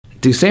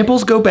Do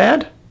samples go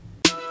bad?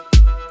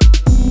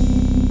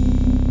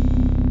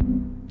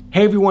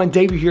 Hey everyone,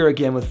 David here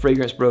again with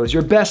Fragrance Bros,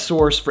 your best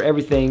source for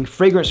everything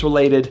fragrance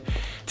related.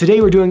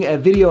 Today we're doing a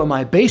video in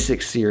my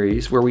basics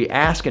series where we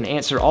ask and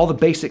answer all the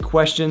basic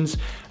questions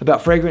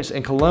about fragrance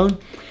and cologne.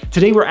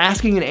 Today we're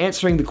asking and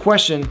answering the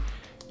question,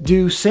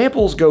 do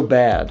samples go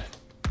bad?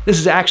 This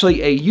is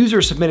actually a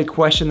user submitted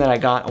question that I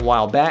got a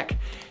while back.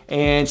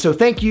 And so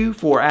thank you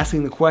for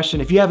asking the question.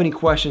 If you have any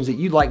questions that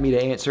you'd like me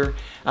to answer,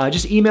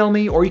 just email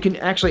me, or you can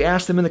actually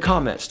ask them in the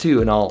comments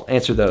too, and I'll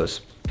answer those.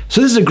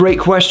 So this is a great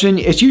question.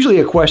 It's usually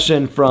a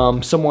question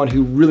from someone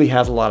who really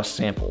has a lot of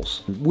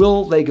samples.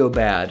 Will they go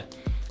bad?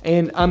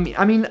 And I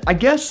mean, I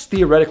guess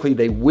theoretically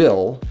they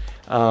will.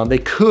 They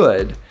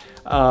could,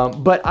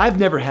 but I've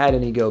never had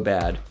any go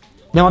bad.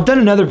 Now I've done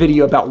another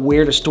video about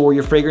where to store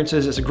your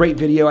fragrances. It's a great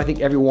video. I think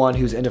everyone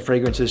who's into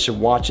fragrances should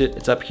watch it.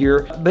 It's up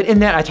here. But in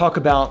that I talk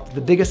about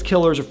the biggest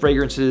killers of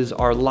fragrances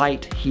are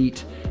light,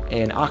 heat,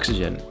 and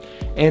oxygen.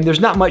 And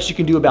there's not much you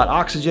can do about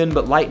oxygen,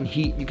 but light and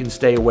heat you can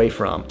stay away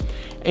from.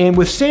 And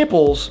with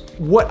samples,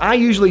 what I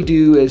usually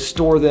do is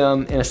store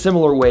them in a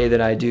similar way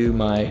that I do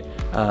my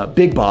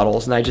big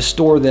bottles, and I just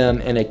store them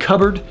in a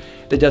cupboard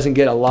that doesn't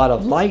get a lot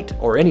of light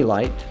or any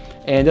light,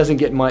 and doesn't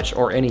get much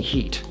or any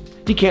heat.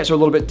 Decants are a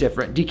little bit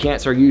different.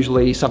 Decants are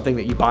usually something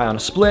that you buy on a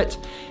split.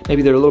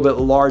 Maybe they're a little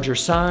bit larger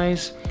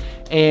size.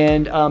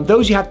 And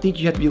those you have to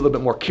be a little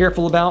bit more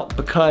careful about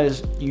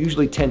because you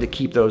usually tend to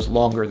keep those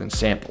longer than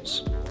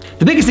samples.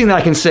 The biggest thing that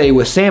I can say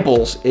with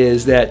samples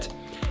is that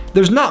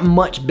there's not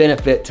much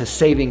benefit to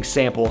saving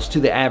samples to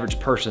the average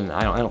person,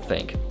 I don't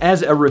think.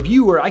 As a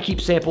reviewer, I keep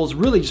samples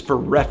really just for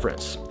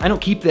reference. I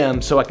don't keep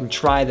them so I can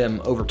try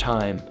them over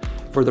time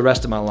for the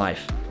rest of my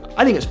life.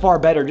 I think it's far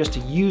better just to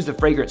use the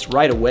fragrance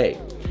right away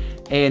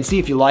and see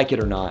if you like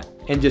it or not,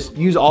 and just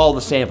use all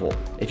the sample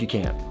if you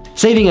can.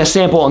 Saving a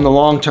sample in the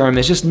long term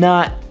is just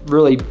not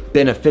really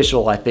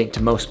beneficial, I think,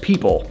 to most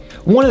people.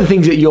 One of the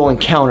things that you'll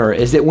encounter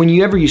is that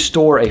whenever you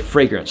store a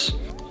fragrance,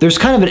 there's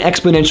kind of an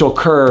exponential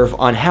curve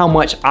on how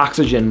much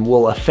oxygen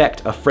will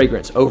affect a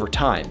fragrance over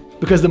time.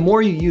 Because the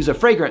more you use a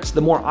fragrance, the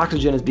more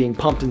oxygen is being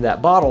pumped into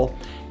that bottle,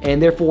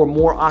 and therefore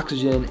more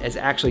oxygen is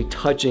actually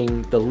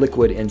touching the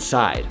liquid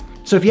inside.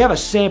 So if you have a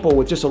sample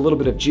with just a little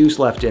bit of juice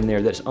left in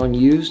there that's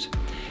unused,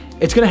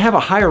 it's gonna have a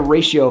higher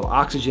ratio of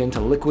oxygen to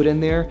liquid in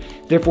there.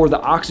 Therefore,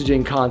 the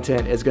oxygen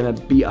content is gonna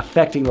be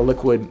affecting the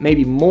liquid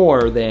maybe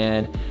more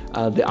than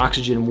the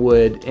oxygen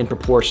would in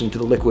proportion to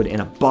the liquid in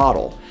a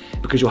bottle,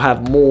 because you'll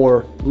have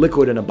more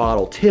liquid in a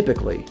bottle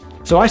typically.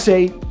 So I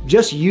say,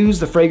 just use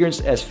the fragrance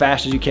as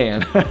fast as you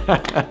can.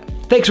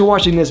 Thanks for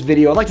watching this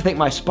video. I'd like to thank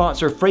my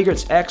sponsor,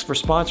 Fragrance X, for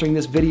sponsoring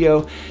this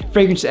video.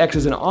 Fragrance X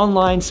is an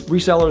online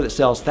reseller that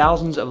sells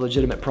thousands of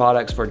legitimate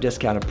products for a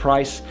discounted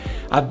price.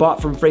 I've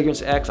bought from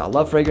Fragrance X. I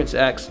love Fragrance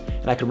X,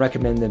 and I can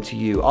recommend them to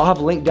you. I'll have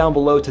a link down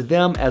below to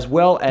them, as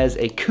well as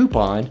a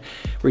coupon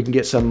where you can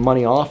get some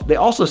money off. They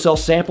also sell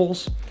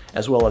samples,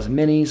 as well as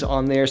minis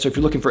on there. So if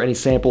you're looking for any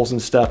samples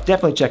and stuff,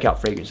 definitely check out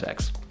Fragrance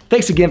X.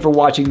 Thanks again for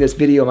watching this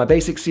video in my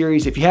basic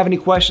series. If you have any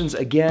questions,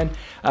 again,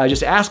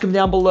 just ask them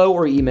down below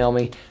or email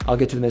me. I'll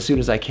get to them as soon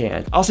as I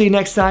can. I'll see you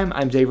next time.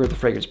 I'm David with the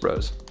Fragrance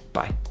Bros.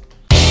 Bye.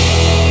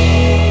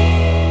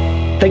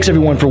 Thanks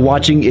everyone for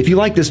watching. If you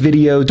like this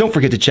video, don't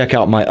forget to check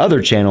out my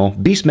other channel,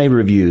 Beast Made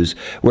Reviews,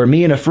 where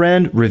me and a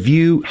friend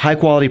review high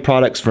quality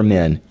products for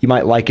men. You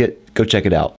might like it. Go check it out.